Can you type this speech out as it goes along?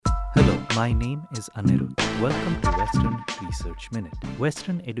My name is Anirudh. Welcome to Western Research Minute.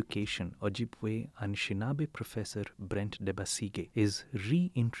 Western education, Ojibwe Anishinaabe Professor Brent Debasige, is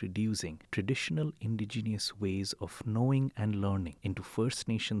reintroducing traditional Indigenous ways of knowing and learning into First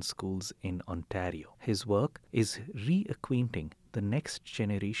Nation schools in Ontario. His work is reacquainting the next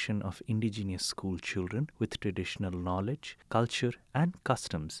generation of Indigenous school children with traditional knowledge, culture, and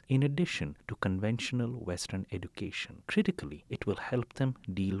customs in addition to conventional Western education. Critically, it will help them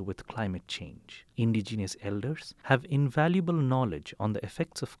deal with climate change. Indigenous elders have invaluable knowledge on the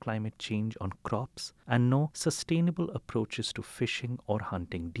effects of climate change on crops and know sustainable approaches to fishing or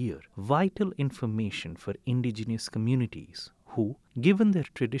hunting deer. Vital information for Indigenous communities who, given their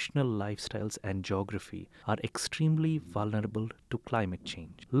traditional lifestyles and geography, are extremely vulnerable to climate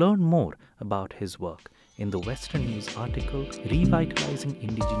change. Learn more about his work in the Western News article, Revitalizing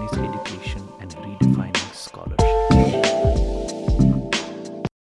Indigenous Education and Redefining Scholarship.